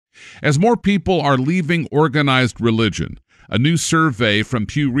As more people are leaving organized religion, a new survey from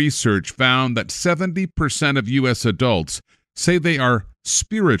Pew Research found that 70% of U.S. adults say they are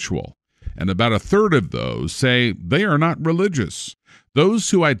spiritual, and about a third of those say they are not religious. Those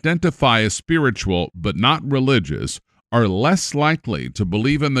who identify as spiritual but not religious are less likely to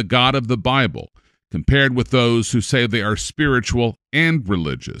believe in the God of the Bible compared with those who say they are spiritual and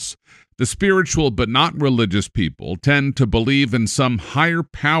religious. The spiritual but not religious people tend to believe in some higher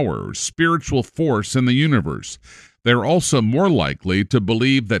power or spiritual force in the universe. They're also more likely to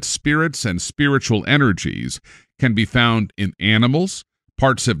believe that spirits and spiritual energies can be found in animals,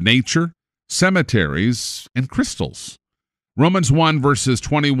 parts of nature, cemeteries, and crystals. Romans 1 verses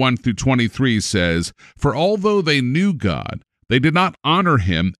 21 through 23 says, "For although they knew God, they did not honor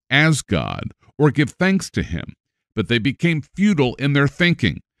him as God or give thanks to him, but they became futile in their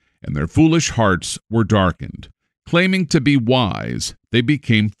thinking, and their foolish hearts were darkened. Claiming to be wise, they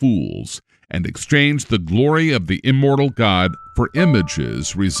became fools, and exchanged the glory of the immortal God for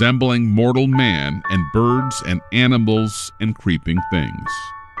images resembling mortal man and birds and animals and creeping things."